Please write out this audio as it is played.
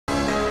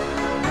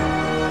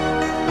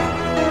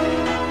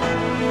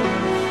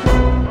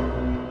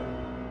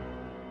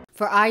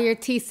For all your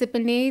tea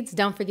sipping needs,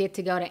 don't forget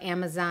to go to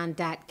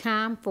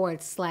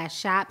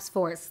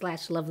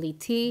amazon.com/shops/lovely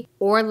tea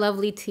or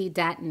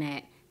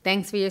lovelytea.net.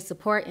 Thanks for your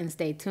support and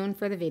stay tuned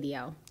for the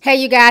video. Hey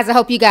you guys, I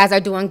hope you guys are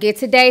doing good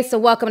today. So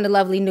welcome to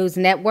Lovely News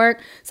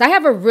Network. So I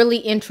have a really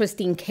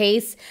interesting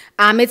case.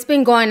 It's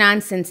been going on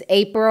since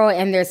April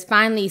and there's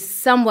finally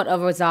somewhat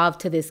of a resolve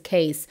to this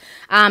case.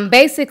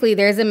 Basically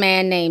there's a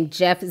man named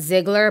Jeff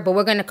Ziegler, but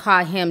we're gonna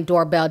call him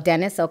Doorbell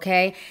Dennis,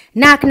 okay?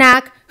 Knock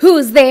knock,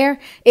 who's there?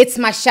 It's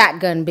my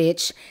shotgun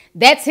bitch.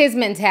 That's his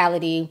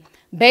mentality.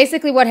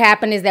 Basically what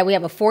happened is that we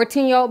have a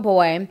 14-year-old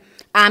boy.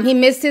 He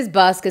missed his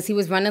bus because he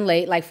was running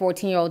late like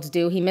 14-year-olds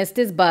do. He missed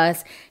his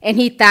bus and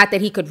he thought that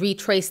he could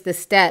retrace the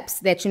steps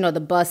that, the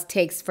bus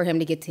takes for him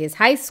to get to his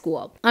high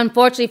school.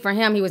 Unfortunately for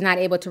him, he was not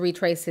able to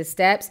retrace his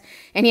steps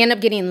and he ended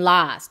up getting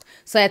lost.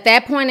 So at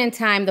that point in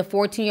time, the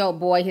 14-year-old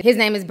boy, his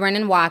name is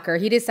Brennan Walker,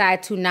 he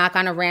decided to knock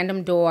on a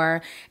random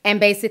door and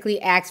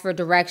basically ask for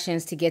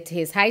directions to get to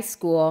his high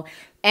school.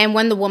 And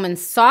when the woman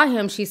saw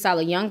him, she saw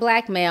a young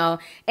black male.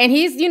 And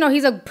he's,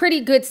 he's a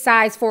pretty good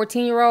size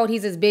 14-year-old.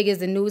 He's as big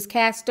as a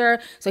newscaster.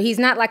 So he's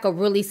not like a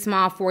really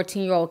small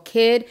 14-year-old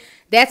kid.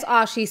 That's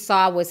all she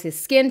saw was his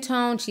skin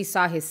tone. She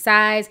saw his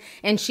size.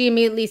 And she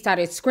immediately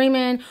started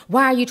screaming,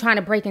 "Why are you trying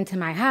to break into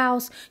my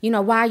house?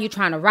 Why are you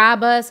trying to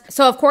rob us?"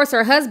 So, of course,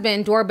 her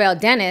husband, Doorbell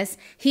Dennis,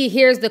 he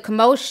hears the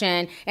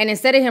commotion. And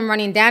instead of him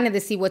running down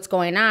to see what's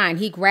going on,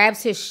 he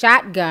grabs his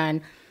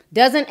shotgun,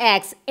 doesn't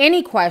ask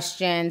any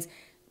questions,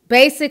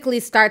 basically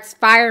starts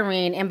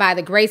firing, and by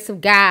the grace of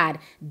God,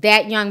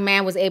 that young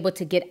man was able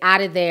to get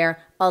out of there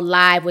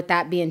alive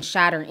without being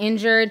shot or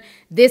injured.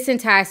 This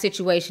entire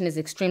situation is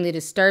extremely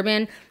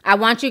disturbing. I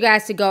want you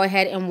guys to go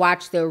ahead and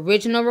watch the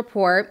original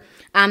report.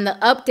 The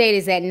update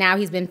is that now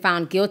he's been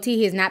found guilty.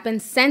 He has not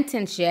been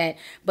sentenced yet,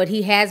 but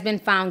he has been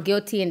found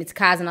guilty, and it's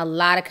causing a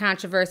lot of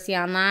controversy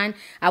online.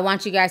 I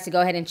want you guys to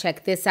go ahead and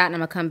check this out, and I'm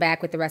going to come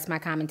back with the rest of my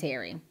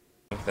commentary.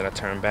 Then I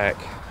turned back.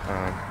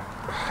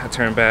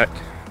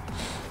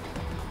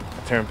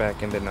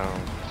 And then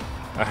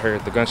I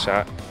heard the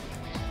gunshot.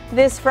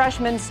 This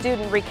freshman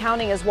student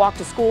recounting his walk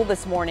to school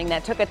this morning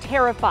that took a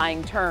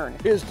terrifying turn.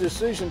 His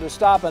decision to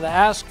stop and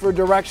ask for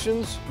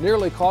directions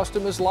nearly cost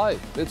him his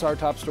life. It's our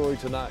top story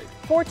tonight.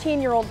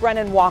 14-year-old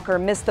Brennan Walker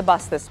missed the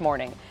bus this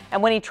morning,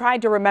 and when he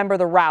tried to remember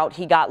the route,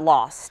 he got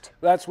lost.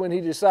 That's when he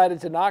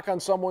decided to knock on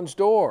someone's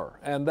door,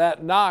 and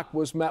that knock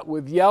was met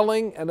with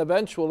yelling and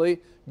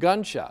eventually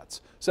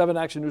gunshots. 7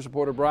 Action News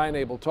reporter Brian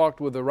Abel talked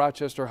with the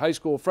Rochester High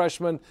School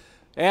freshman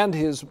and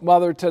his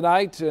mother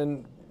tonight.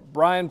 And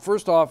Brian,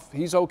 first off,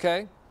 he's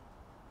okay?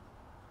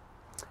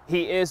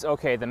 He is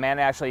okay. The man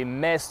actually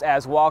missed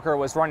as Walker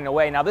was running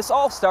away. Now, this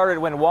all started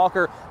when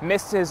Walker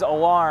missed his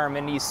alarm,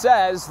 and he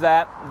says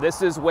that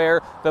this is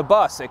where the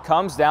bus, it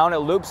comes down, it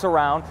loops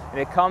around, and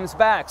it comes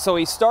back. So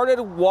he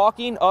started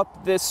walking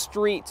up this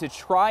street to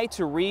try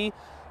to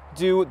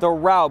redo the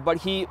route, but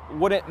he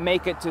wouldn't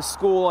make it to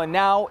school, and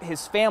now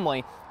his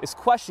family is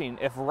questioning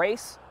if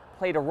race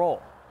played a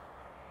role.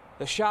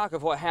 The shock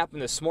of what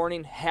happened this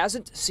morning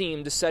hasn't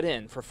seemed to set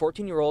in for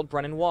 14-year-old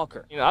Brennan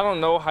Walker. I don't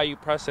know how you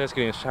process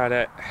getting shot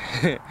at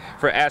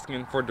for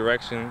asking for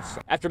directions.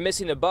 After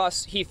missing the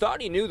bus, he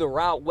thought he knew the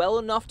route well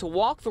enough to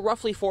walk the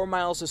roughly 4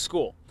 miles to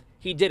school.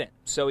 He didn't,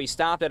 so he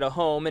stopped at a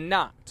home and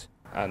knocked.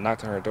 I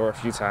knocked on her door a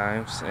few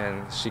times,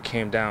 and she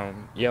came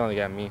down yelling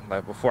at me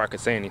like before I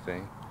could say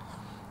anything.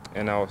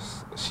 And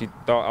she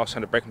thought I was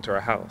trying to break into her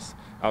house.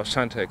 I was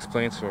trying to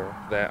explain to her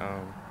that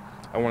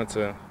I wanted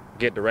to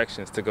get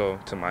directions to go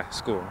to my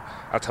school.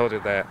 I told her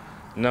that,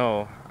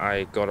 no,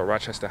 I go to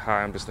Rochester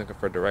High, I'm just looking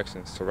for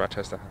directions to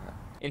Rochester High.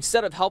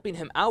 Instead of helping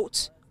him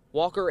out,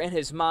 Walker and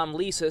his mom,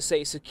 Lisa,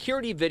 say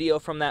security video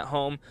from that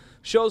home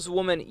shows a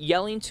woman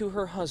yelling to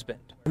her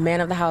husband. The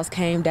man of the house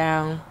came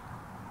down,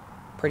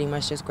 pretty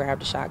much just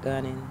grabbed a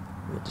shotgun and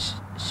went to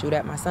shoot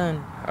at my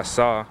son. I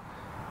saw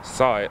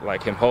it,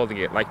 like him holding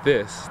it like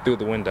this through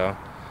the window,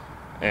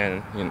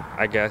 and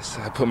I guess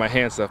I put my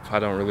hands up, I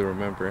don't really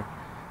remember.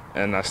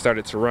 And I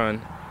started to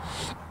run.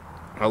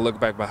 I looked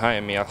back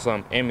behind me. I saw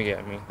him aiming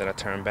at me. Then I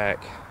turned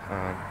back.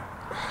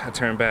 I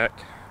turned back,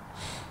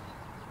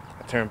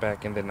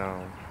 and then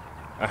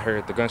I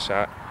heard the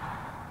gunshot,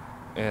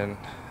 and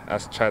I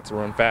tried to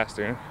run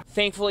faster.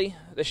 Thankfully,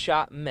 the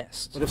shot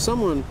missed. But if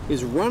someone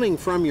is running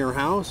from your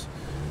house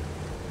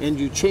and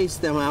you chase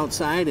them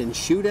outside and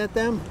shoot at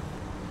them,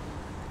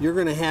 you're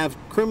going to have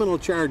criminal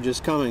charges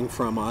coming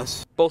from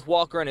us. Both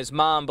Walker and his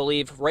mom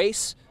believe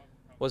race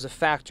was a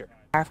factor.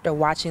 After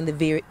watching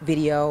the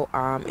video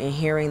and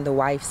hearing the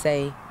wife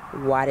say,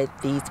 "Why did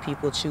these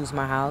people choose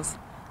my house?"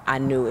 I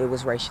knew it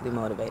was racially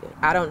motivated.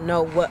 I don't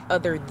know what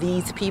other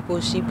these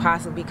people she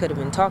possibly could have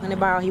been talking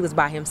about. He was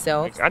by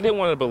himself. I didn't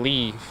want to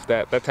believe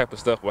that that type of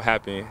stuff would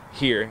happen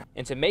here.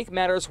 And to make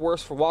matters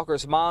worse for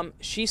Walker's mom,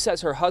 she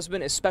says her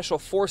husband is special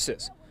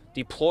forces,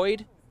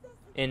 deployed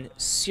in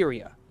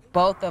Syria.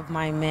 Both of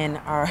my men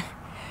are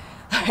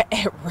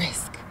at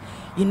risk.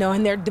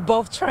 And they're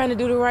both trying to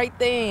do the right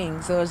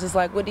thing. So it's just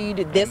like, what do you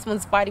do? This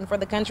one's fighting for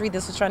the country.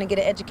 This one's trying to get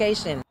an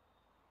education.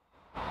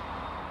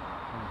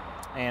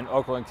 And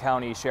Oakland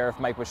County Sheriff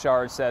Mike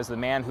Bouchard says the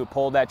man who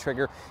pulled that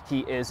trigger,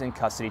 he is in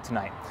custody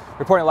tonight.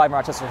 Reporting live in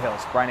Rochester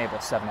Hills, Brian Abel,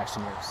 7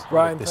 Action News.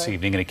 Brian, this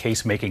evening in a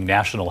case making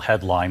national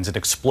headlines, an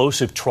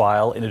explosive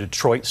trial in a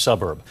Detroit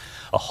suburb.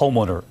 A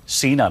homeowner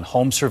seen on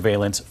home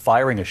surveillance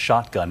firing a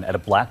shotgun at a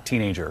black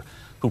teenager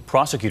who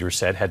prosecutors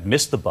said had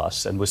missed the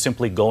bus and was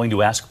simply going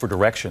to ask for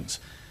directions.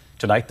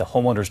 Tonight, the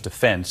homeowner's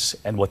defense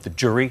and what the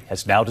jury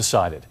has now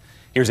decided.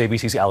 Here's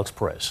ABC's Alex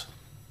Perez.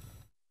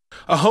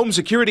 A home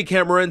security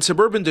camera in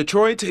suburban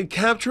Detroit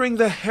capturing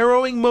the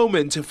harrowing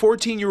moment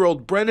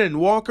 14-year-old Brennan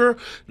Walker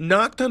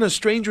knocked on a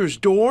stranger's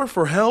door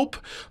for help.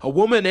 A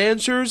woman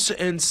answers,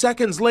 and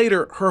seconds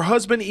later, her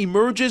husband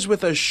emerges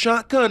with a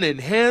shotgun in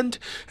hand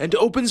and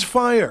opens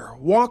fire,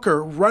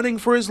 Walker running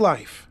for his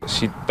life.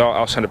 She thought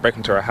I was trying to break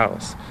into her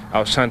house. I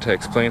was trying to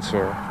explain to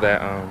her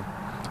that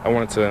I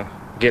wanted to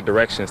get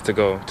directions to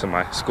go to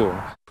my school.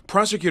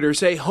 Prosecutors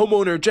say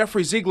homeowner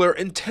Jeffrey Ziegler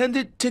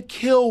intended to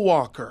kill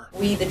Walker.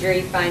 We, the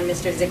jury, find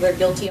Mr. Ziegler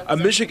guilty of...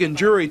 A Michigan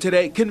jury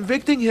today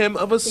convicting him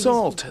of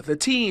assault. The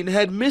teen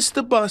had missed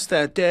the bus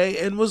that day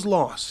and was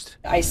lost.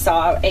 I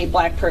saw a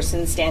black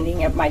person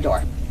standing at my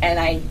door, and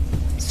I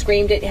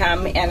screamed at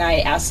him, and I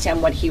asked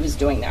him what he was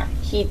doing there.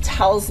 He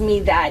tells me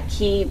that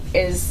he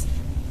is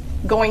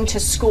going to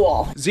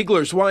school.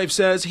 Ziegler's wife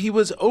says he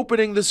was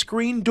opening the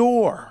screen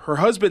door. Her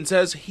husband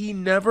says he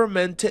never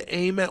meant to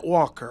aim at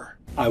Walker.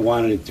 I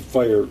wanted it to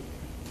fire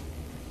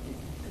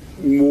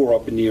more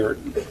up in the air,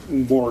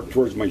 more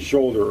towards my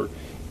shoulder,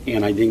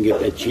 and I didn't get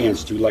that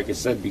chance to, like I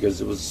said,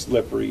 because it was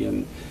slippery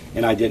and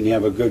I didn't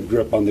have a good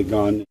grip on the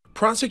gun.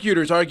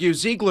 Prosecutors argue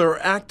Ziegler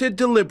acted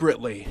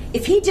deliberately.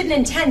 If he didn't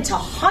intend to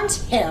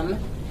hunt him,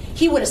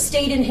 he would have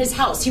stayed in his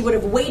house. He would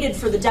have waited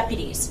for the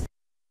deputies.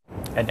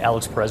 And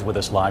Alex Perez with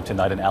us live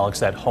tonight. And Alex,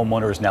 that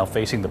homeowner is now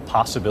facing the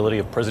possibility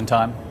of prison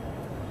time.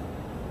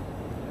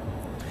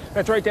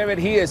 That's right, David.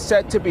 He is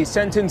set to be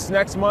sentenced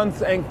next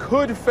month and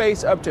could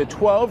face up to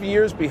 12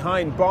 years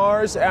behind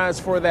bars. As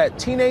for that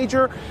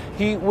teenager,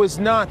 he was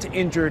not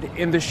injured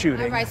in the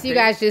shooting. All right, so you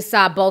guys just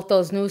saw both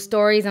those news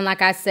stories. And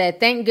like I said,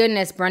 thank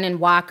goodness Brennan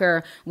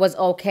Walker was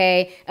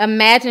okay.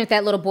 Imagine if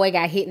that little boy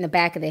got hit in the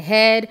back of the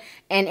head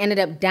and ended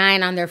up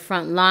dying on their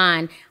front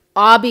lawn.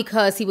 All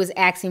because he was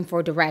asking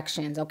for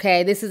directions,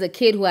 okay? This is a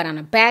kid who had on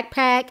a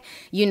backpack.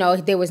 You know,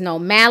 there was no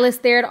malice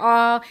there at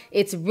all.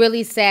 It's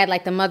really sad.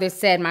 Like the mother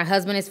said, my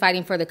husband is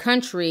fighting for the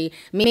country.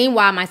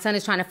 Meanwhile, my son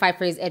is trying to fight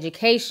for his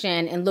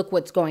education, and look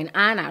what's going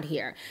on out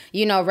here.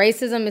 You know,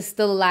 racism is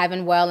still alive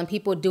and well, and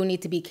people do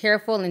need to be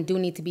careful and do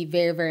need to be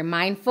very, very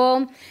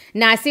mindful.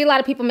 Now, I see a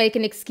lot of people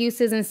making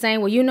excuses and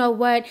saying, well, you know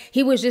what?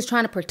 He was just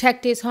trying to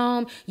protect his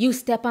home. You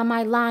step on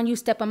my lawn. You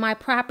step on my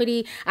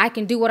property. I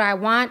can do what I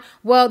want.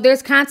 Well,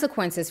 there's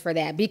consequences for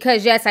that,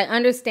 because yes, I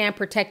understand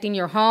protecting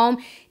your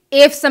home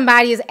if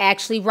somebody is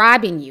actually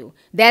robbing you.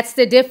 That's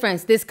the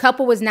difference. This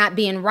couple was not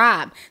being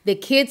robbed. The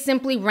kid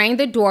simply rang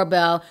the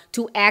doorbell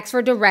to ask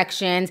for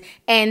directions,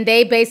 and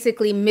they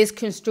basically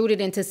misconstrued it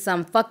into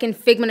some fucking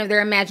figment of their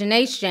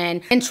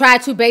imagination and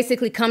tried to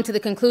basically come to the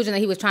conclusion that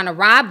he was trying to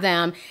rob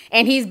them.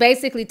 And he's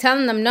basically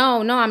telling them, no,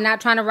 I'm not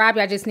trying to rob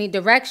you. I just need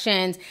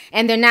directions.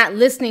 And they're not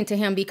listening to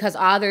him because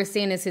all they're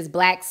seeing is his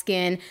black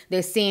skin.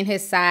 They're seeing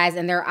his size,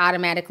 and they're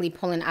automatically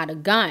pulling out a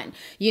gun.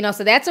 You know,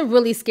 so that's a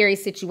really scary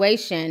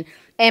situation.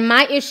 And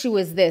my issue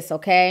is this,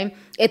 okay?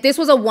 If this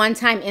was a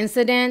one-time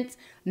incident,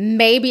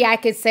 maybe I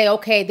could say,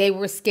 okay, they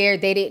were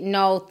scared. They didn't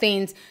know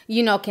things,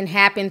 you know, can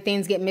happen.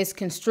 Things get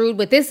misconstrued.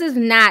 But this is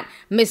not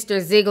Mr.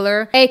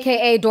 Ziegler,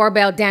 a.k.a.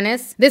 Doorbell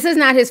Dennis. This is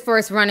not his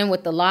first run-in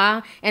with the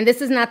law. And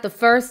this is not the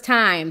first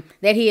time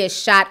that he has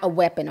shot a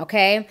weapon,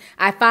 okay?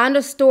 I found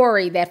a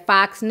story that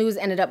Fox News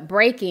ended up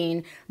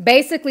breaking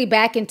basically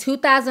back in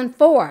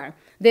 2004.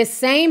 This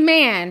same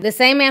man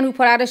who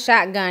put out a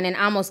shotgun and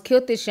almost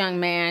killed this young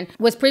man,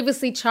 was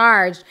previously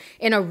charged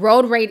in a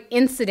road rage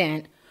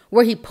incident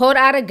where he pulled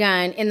out a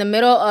gun in the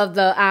middle of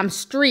the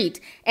street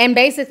and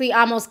basically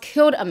almost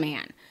killed a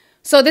man.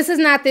 So this is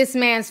not this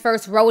man's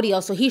first rodeo,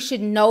 so he should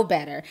know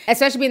better,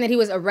 especially being that he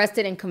was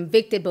arrested and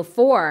convicted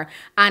before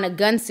on a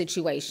gun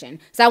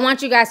situation. So I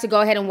want you guys to go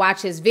ahead and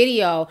watch his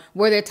video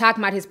where they're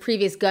talking about his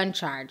previous gun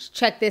charge.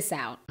 Check this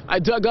out. I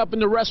dug up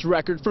an arrest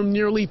record from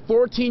nearly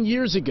 14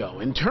 years ago,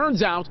 and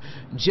turns out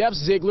Jeff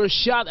Ziegler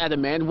shot at a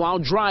man while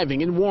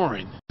driving in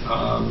Warren.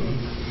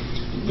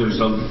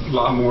 There's a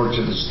lot more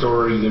to the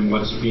story than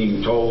what's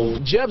being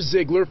told. Jeff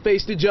Ziegler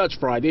faced a judge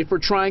Friday for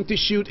trying to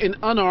shoot an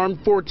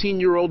unarmed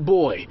 14-year-old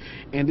boy,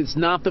 and it's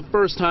not the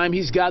first time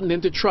he's gotten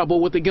into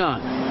trouble with a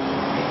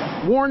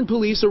gun. Warren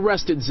police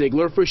arrested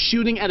Ziegler for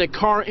shooting at a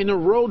car in a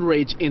road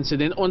rage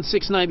incident on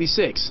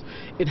 696.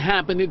 It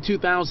happened in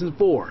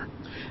 2004.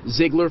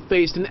 Ziegler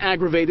faced an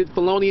aggravated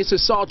felonious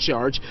assault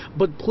charge,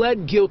 but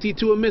pled guilty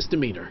to a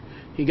misdemeanor.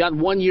 He got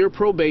 1 year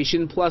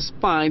probation plus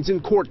fines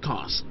and court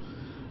costs.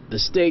 The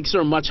stakes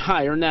are much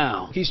higher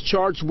now. He's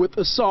charged with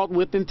assault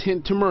with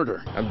intent to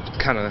murder. I'm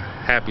kind of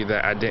happy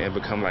that I didn't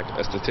become like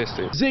a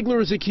statistic.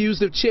 Ziegler is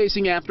accused of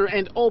chasing after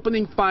and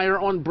opening fire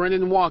on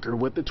Brennan Walker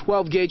with the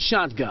 12-gauge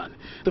shotgun.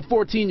 The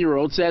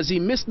 14-year-old says he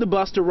missed the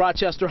bus to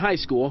Rochester High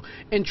School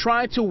and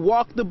tried to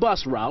walk the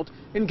bus route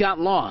and got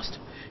lost.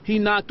 He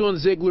knocked on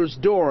Ziegler's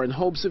door in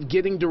hopes of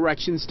getting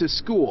directions to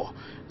school.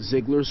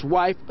 Ziegler's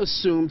wife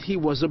assumed he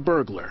was a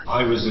burglar.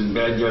 I was in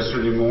bed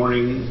yesterday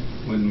morning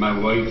when my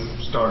wife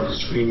started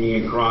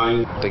screaming and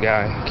crying. The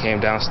guy came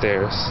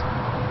downstairs,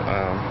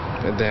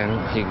 and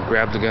then he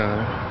grabbed the gun,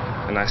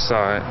 and I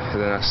saw it,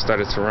 and then I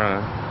started to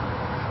run,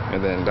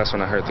 and then that's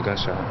when I heard the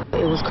gunshot.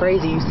 It was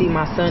crazy. You see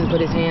my son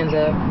put his hands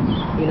up,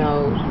 you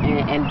know,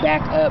 and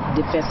back up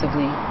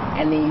defensively,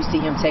 and then you see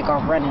him take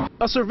off running.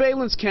 A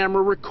surveillance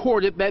camera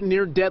recorded that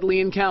near-deadly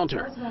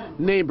encounter.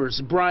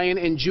 Neighbors Brian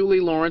and Julie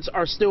Lawrence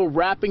are still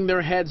wrapping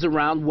their heads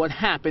around what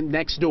happened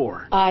next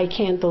door. I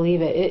can't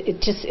believe it.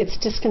 It's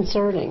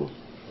disconcerting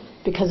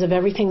because of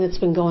everything that's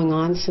been going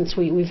on since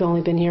we've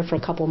only been here for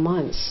a couple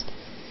months.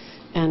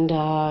 And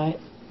all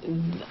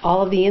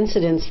of the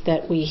incidents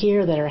that we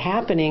hear that are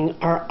happening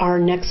are our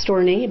next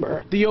door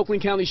neighbor. The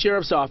Oakland County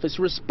Sheriff's Office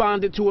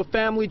responded to a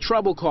family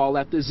trouble call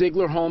at the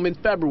Ziegler home in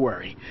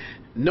February.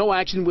 No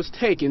action was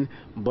taken,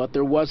 but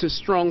there was a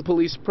strong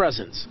police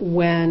presence.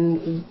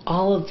 When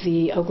all of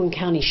the Oakland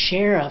County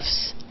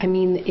sheriffs, I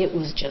mean, it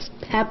was just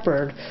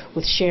peppered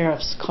with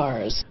sheriff's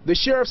cars. The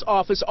sheriff's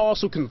office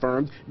also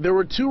confirmed there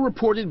were 2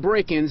 reported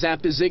break-ins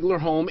at the Ziegler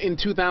home in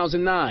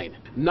 2009.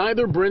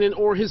 Neither Brennan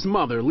or his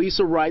mother,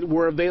 Lisa Wright,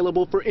 were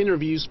available for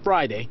interviews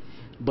Friday,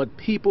 but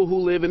people who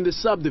live in the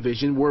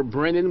subdivision where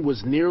Brennan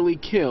was nearly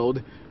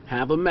killed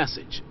have a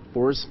message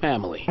for his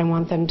family. I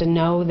want them to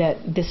know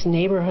that this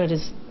neighborhood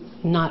is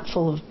not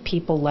full of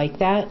people like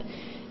that,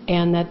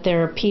 and that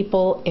there are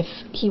people, if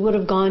he would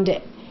have gone to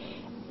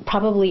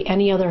probably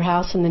any other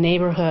house in the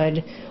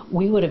neighborhood,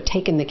 we would have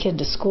taken the kid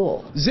to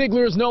school.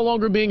 Ziegler is no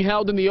longer being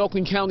held in the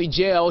Oakland County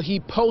Jail. He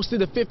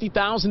posted a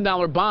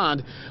 $50,000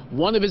 bond.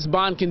 One of his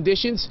bond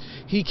conditions,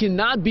 he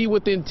cannot be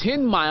within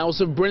 10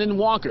 miles of Brennan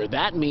Walker.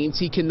 That means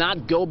he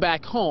cannot go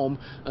back home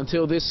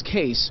until this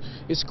case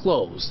is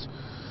closed.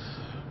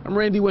 I'm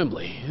Randy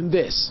Wembley, and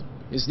this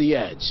is The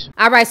Edge.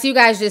 All right, so you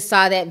guys just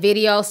saw that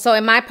video. So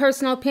in my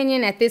personal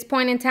opinion, at this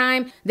point in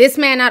time, this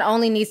man not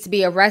only needs to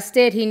be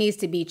arrested, he needs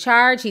to be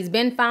charged. He's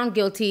been found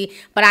guilty,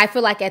 but I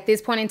feel like at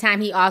this point in time,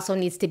 he also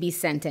needs to be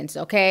sentenced,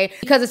 okay?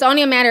 Because it's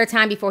only a matter of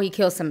time before he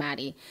kills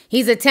somebody.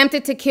 He's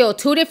attempted to kill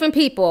 2 different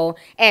people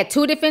at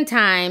 2 different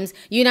times,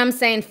 you know what I'm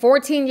saying,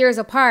 14 years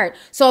apart.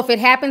 So if it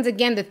happens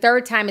again the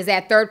 3rd time, is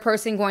that 3rd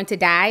person going to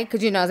die?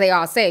 Because, you know, they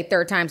all say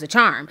 3rd time's a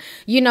charm.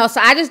 You know, so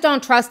I just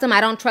don't trust him.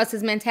 I don't trust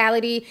his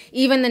mentality.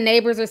 Even the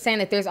neighbors are saying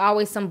that there's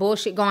always some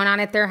bullshit going on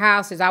at their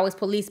house. There's always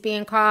police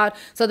being called.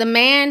 So the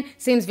man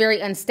seems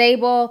very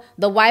unstable.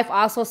 The wife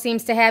also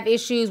seems to have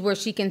issues where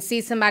she can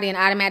see somebody and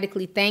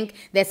automatically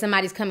think that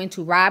somebody's coming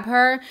to rob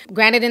her.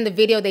 Granted, in the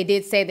video, they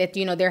did say that,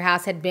 you know, their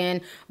house had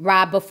been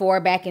robbed before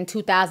back in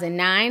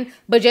 2009.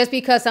 But just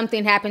because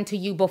something happened to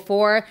you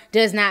before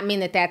does not mean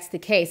that that's the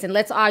case. And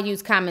let's all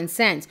use common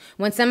sense.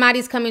 When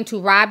somebody's coming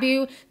to rob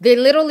you, they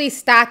literally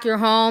stock your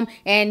home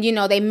and, you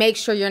know, they make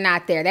sure you're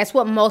not there. That's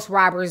what most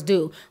robbers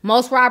do.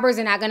 Most robbers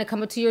are not going to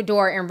come up to your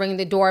door and ring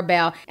the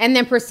doorbell and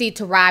then proceed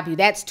to rob you.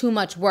 That's too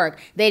much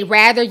work. They'd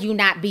rather you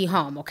not be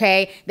home,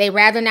 okay? They'd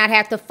rather not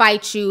have to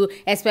fight you,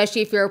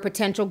 especially if you're a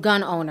potential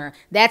gun owner.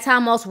 That's how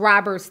most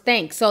robbers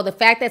think. So the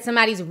fact that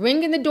somebody's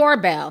ringing the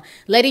doorbell,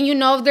 letting you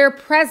know of their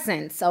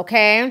presence,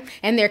 okay,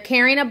 and they're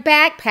carrying a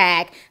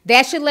backpack,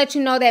 that should let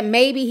you know that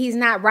maybe he's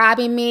not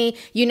robbing me.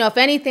 You know, if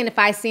anything, if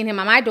I seen him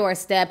on my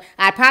doorstep,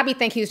 I'd probably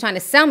think he was trying to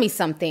sell me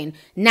something,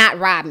 not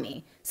rob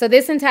me. So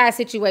this entire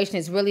situation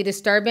is really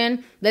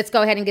disturbing. Let's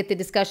go ahead and get the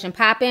discussion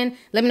popping.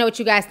 Let me know what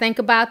you guys think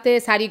about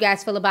this. How do you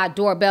guys feel about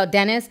Doorbell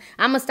Dennis?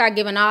 I'm going to start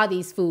giving all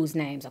these fools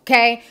names,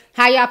 okay?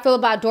 How y'all feel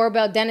about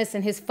Doorbell Dennis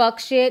and his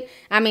fuck shit?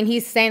 I mean,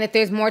 he's saying that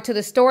there's more to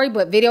the story,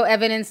 but video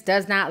evidence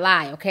does not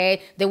lie,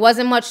 okay? There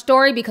wasn't much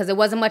story because there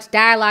wasn't much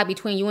dialogue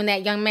between you and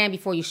that young man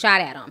before you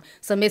shot at him.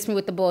 So miss me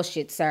with the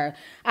bullshit, sir.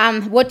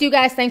 What do you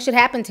guys think should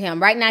happen to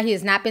him? Right now, he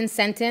has not been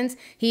sentenced.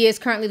 He is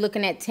currently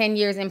looking at 10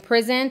 years in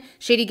prison.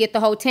 Should he get the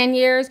whole 10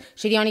 years?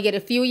 Should he only get a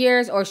few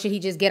years, or should he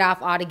just get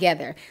off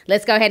altogether?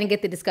 Let's go ahead and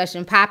get the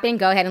discussion popping.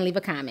 Go ahead and leave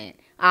a comment.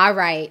 All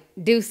right,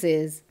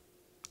 deuces.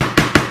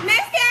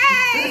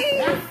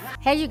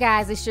 Hey you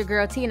guys, it's your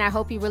girl T, and I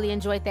hope you really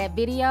enjoyed that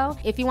video.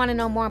 If you want to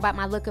know more about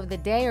my look of the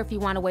day, or if you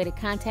want a way to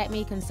contact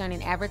me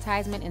concerning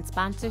advertisement and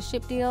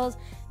sponsorship deals,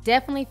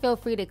 definitely feel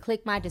free to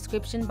click my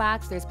description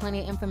box. There's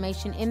plenty of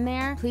information in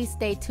there. Please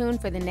stay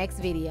tuned for the next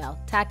video.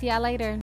 Talk to y'all later.